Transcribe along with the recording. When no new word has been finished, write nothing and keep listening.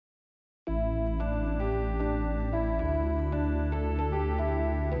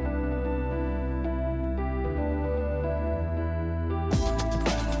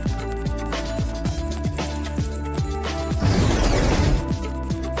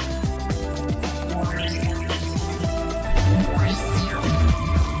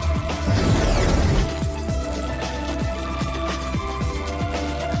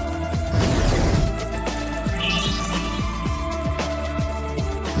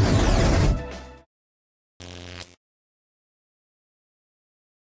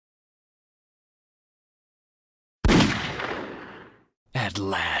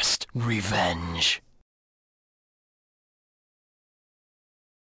last, revenge.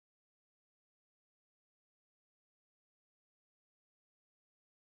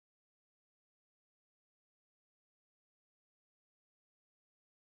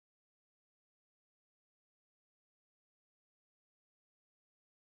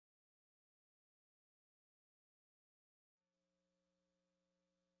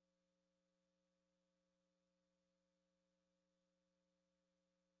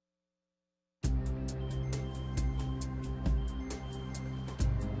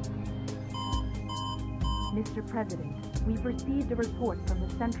 Mr. President, we've received a report from the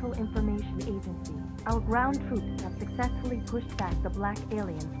Central Information Agency. Our ground troops have successfully pushed back the black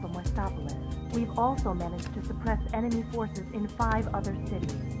aliens from Westopolis. We've also managed to suppress enemy forces in 5 other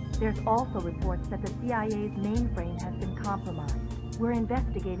cities. There's also reports that the CIA's mainframe has been compromised. We're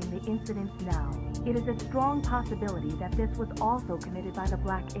investigating the incidents now. It is a strong possibility that this was also committed by the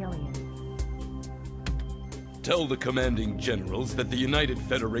black aliens. Tell the commanding generals that the United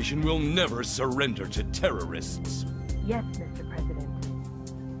Federation will never surrender to terrorists. Yes, Mr. President.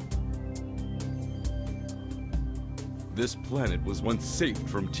 This planet was once saved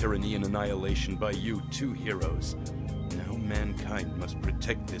from tyranny and annihilation by you 2 heroes. Now mankind must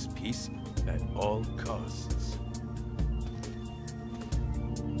protect this peace at all costs.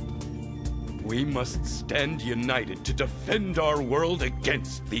 We must stand united to defend our world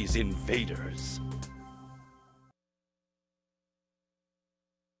against these invaders.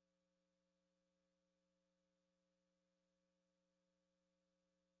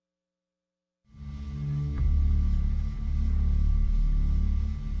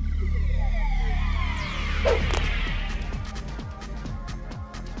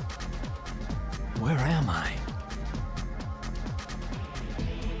 Where am I?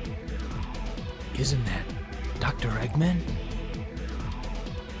 Isn't that Dr. Eggman?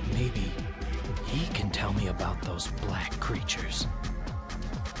 Maybe he can tell me about those black creatures.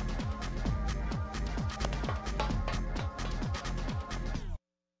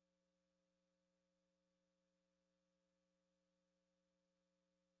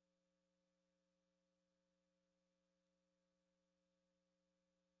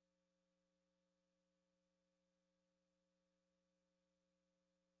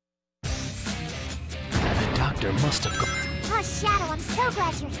 Doctor must have gone. Oh, Shadow, I'm so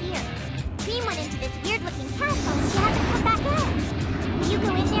glad you're here. Dream went into this weird-looking castle and she hasn't come back out. Will you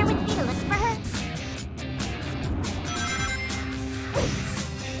go in there with me to look for her?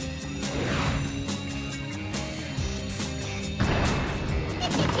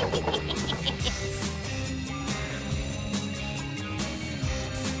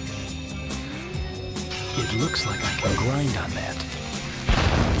 It looks like I can grind on that.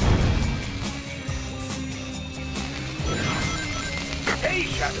 Hey,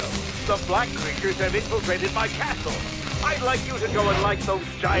 Shadow! The black creatures have infiltrated my castle. I'd like you to go and light those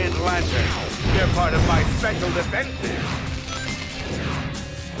giant lanterns. They're part of my special defenses.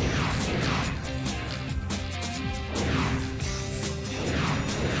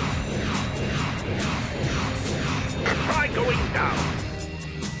 Try going down.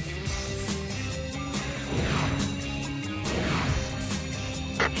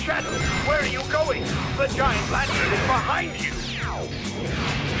 Shadow, where are you going? The giant lantern is behind you.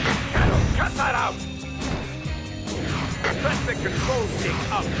 Shadow, cut that out! Press the control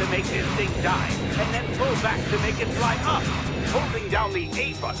stick up to make this thing die, and then pull back to make it fly up. Holding down the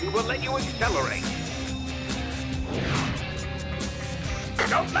A button will let you accelerate.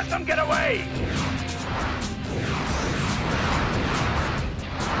 Don't let them get away!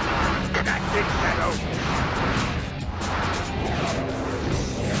 That's it, Gecko.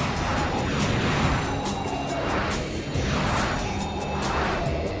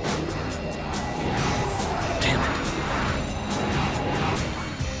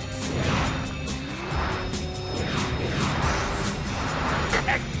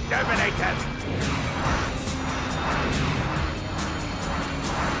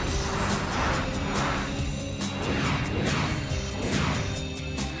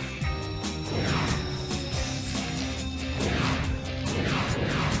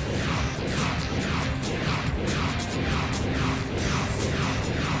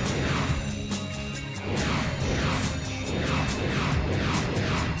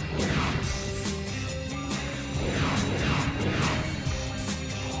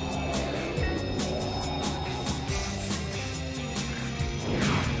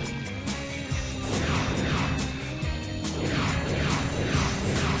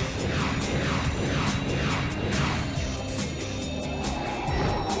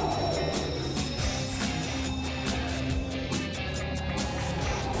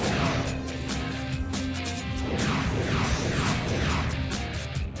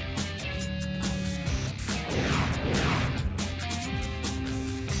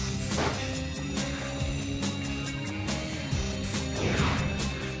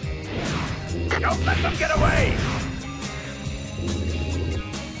 Let them get away!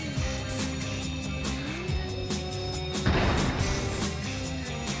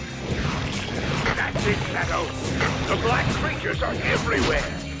 That's it, Shadow. The black creatures are everywhere.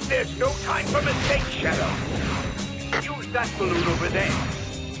 There's no time for mistakes, Shadow. Use that balloon over there.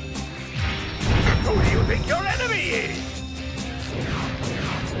 Who do you think your enemy is?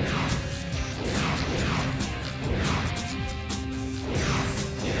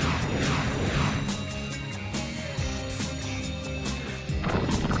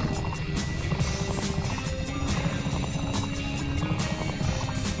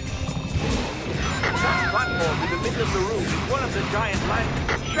 In the middle of the room is one of the giant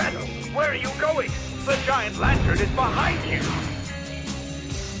lanterns. Shadow, where are you going? The giant lantern is behind you.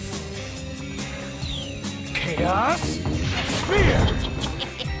 Chaos? Spear!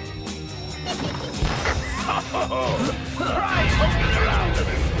 Oh, try poking around a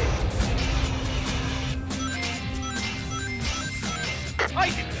bit. I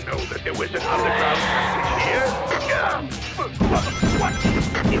didn't know that there was an underground passage here. What?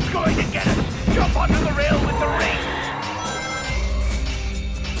 It's going to get us! Jump onto the rail with the ring!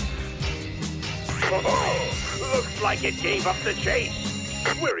 Oh, looks like it gave up the chase.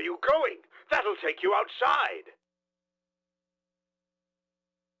 Where are you going? That'll take you outside.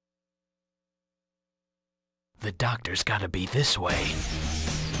 The doctor's gotta be this way.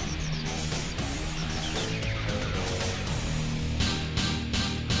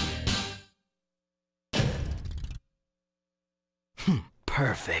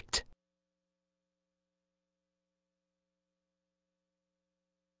 Perfect.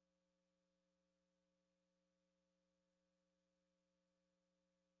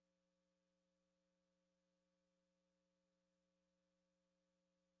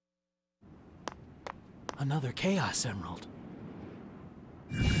 Another Chaos Emerald.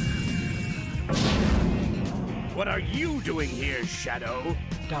 What are you doing here, Shadow?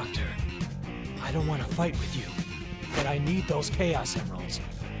 Doctor, I don't want to fight with you, but I need those Chaos Emeralds.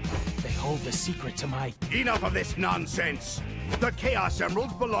 They hold the secret to my... Enough of this nonsense! The Chaos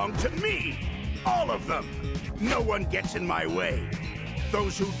Emeralds belong to me! All of them! No one gets in my way.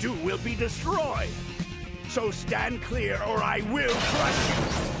 Those who do will be destroyed. So stand clear or I will crush you!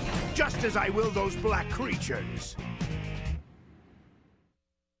 Just as I will those black creatures.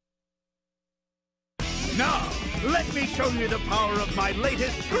 Now, let me show you the power of my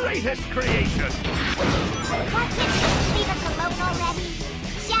latest, greatest creation! Why can't you just leave us alone already?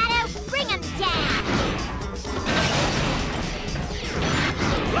 Shadow, bring him down!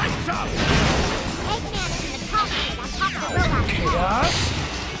 Lights up! Eggman is in the cockpit on top of the robot. Chaos?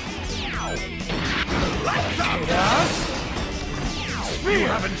 Lights up! Chaos? You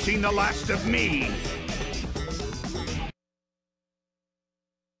haven't seen the last of me!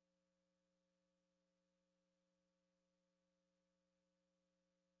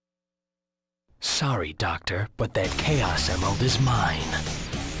 Sorry, Doctor, but that Chaos Emerald is mine.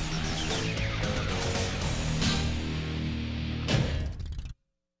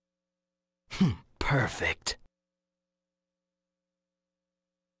 Perfect.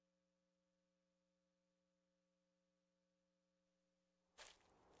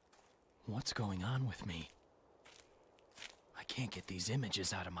 What's going on with me? I can't get these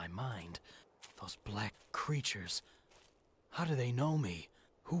images out of my mind. Those black creatures. How do they know me?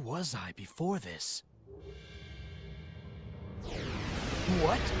 Who was I before this?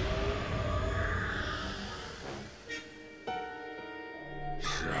 What?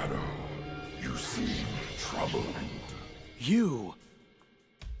 Shadow, you seem troubled. You!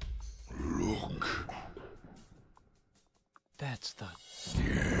 Look. That's the...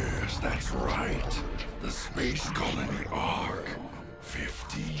 Yes, that's right. The space colony Ark.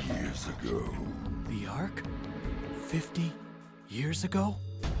 50 years ago. The Ark? 50 years ago?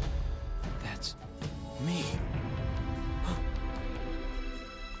 That's me.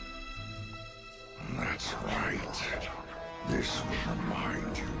 That's right. This will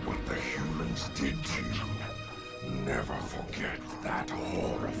remind you what the humans did to you. Never forget that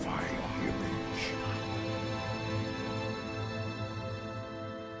horrifying image.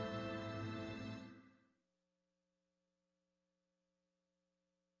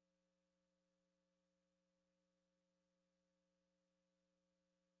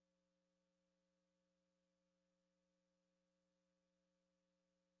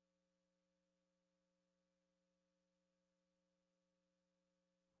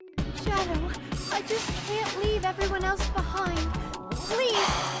 Shadow, I just can't leave everyone else behind. Please,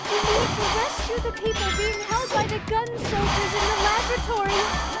 we need to rescue the people being held by the gun soldiers in the laboratory.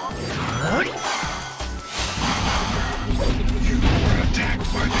 What? You were attacked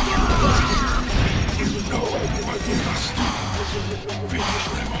by the humans. know what we must do. Finish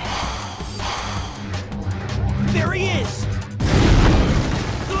them off. There he is!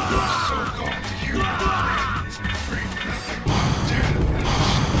 Your so-called human friends bring nothing but death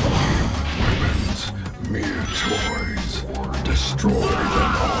and mere toys. Destroy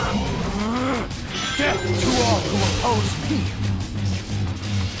them all. Death to all who oppose me!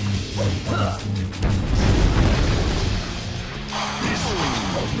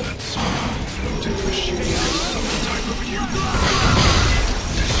 That small floating machine is some type of human.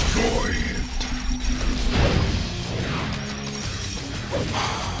 Destroy it.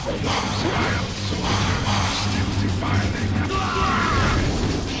 Those vile soldiers are still defiling our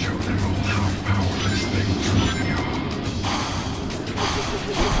minds. Show them all how powerless they truly are.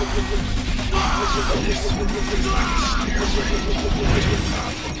 This will be my stairway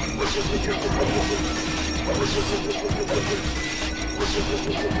to the top of a level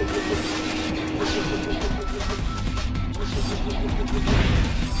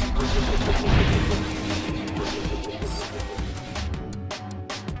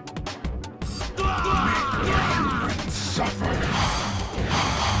humans suffer.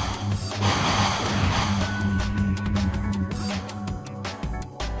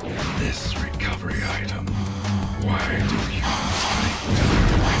 This recovery item. Why do humans think that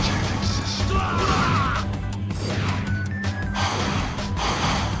rigid existence?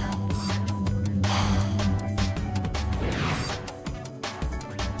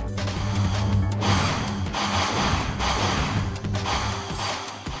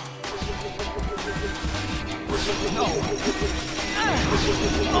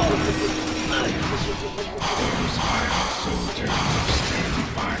 Those vile soldiers are still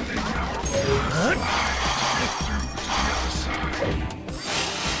defiling our lives to get through to the other side.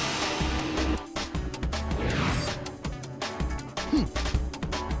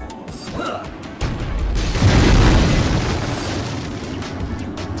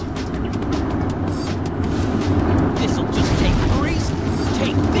 This'll just take breeze.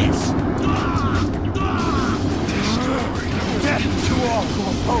 Take this! Death to all who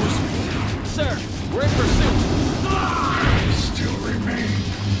oppose me! Sir, we're in pursuit! Still remain.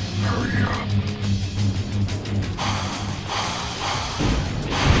 Hurry up.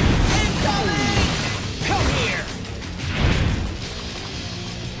 Incoming! Come here!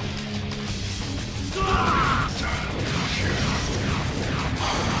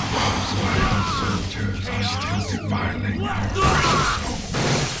 Those vile soldiers are still defiling our precious home.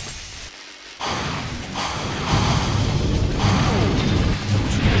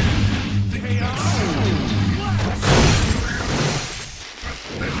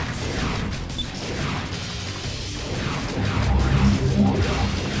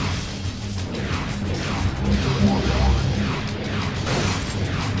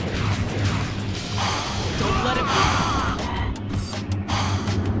 Don't let him...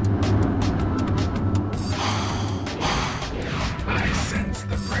 I sense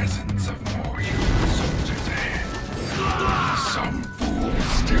the presence of more human soldiers ahead. Some fools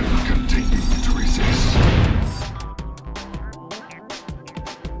still continue to resist.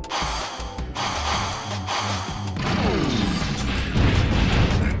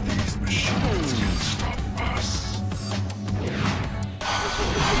 That these machines can stop us.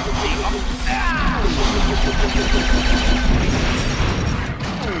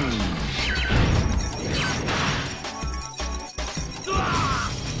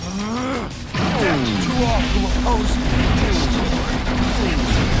 Death to all who oppose me!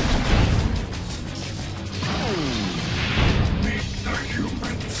 Make the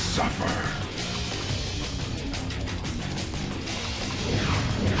humans suffer.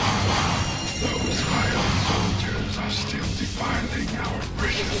 Those vile soldiers are still defiling our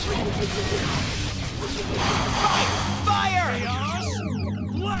precious home. Fire!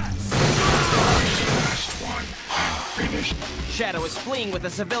 Last one and finished. Shadow is fleeing with a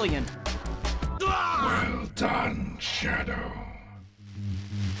civilian. Well done, Shadow.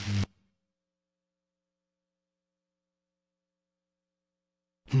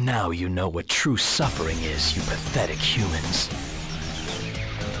 Now you know what true suffering is, you pathetic humans.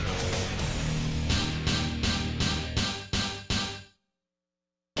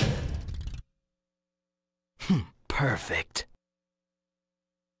 Perfect.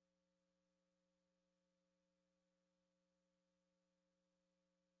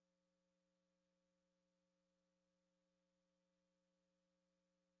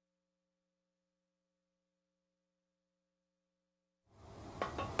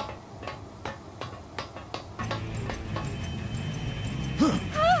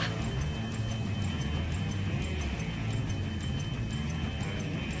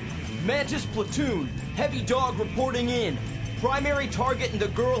 Mantis platoon, Heavy Dog reporting in. Primary target and the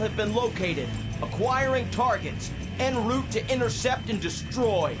girl have been located. Acquiring targets. En route to intercept and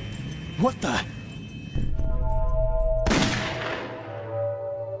destroy. What the?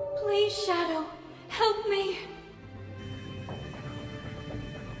 Please, Shadow, help me.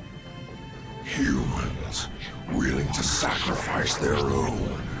 Humans, willing to sacrifice their own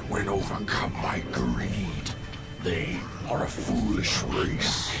when overcome by greed. They are a foolish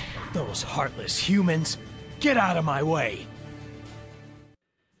race. Those heartless humans. Get out of my way.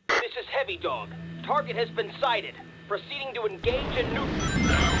 This is Heavy Dog. Target has been sighted. Proceeding to engage and nuke.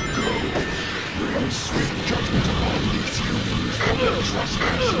 Now go. Bring swift judgment upon these humans for their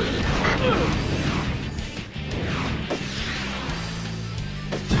trespassing.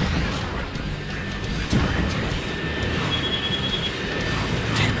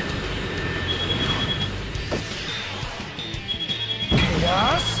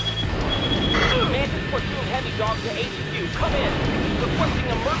 Mantis platoon Heavy Dog to HQ. Come in. Requesting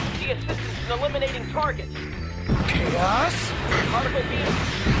emergency assistance in eliminating targets. Chaos? Particle beam.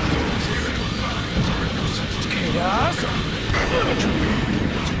 Chaos?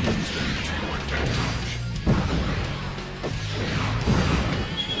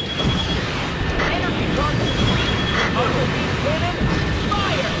 Energy target. Particle beam cannon.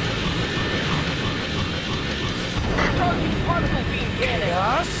 Fire! Target particle beam cannon.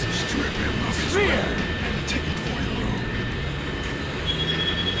 Chaos? Strip him of his Sphere! weapon and take it for your own.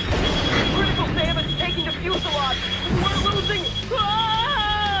 Critical damage taking the fuselage. We're losing.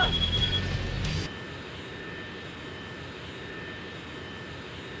 Ah!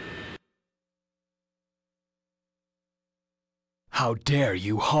 How dare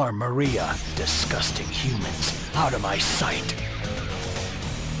you harm Maria, disgusting humans. Out of my sight.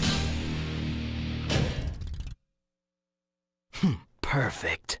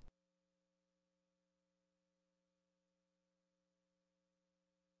 Perfect.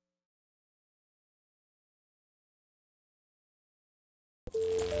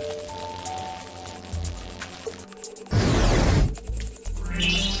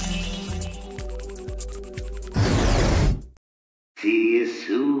 See you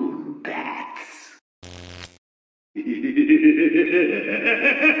soon, bats.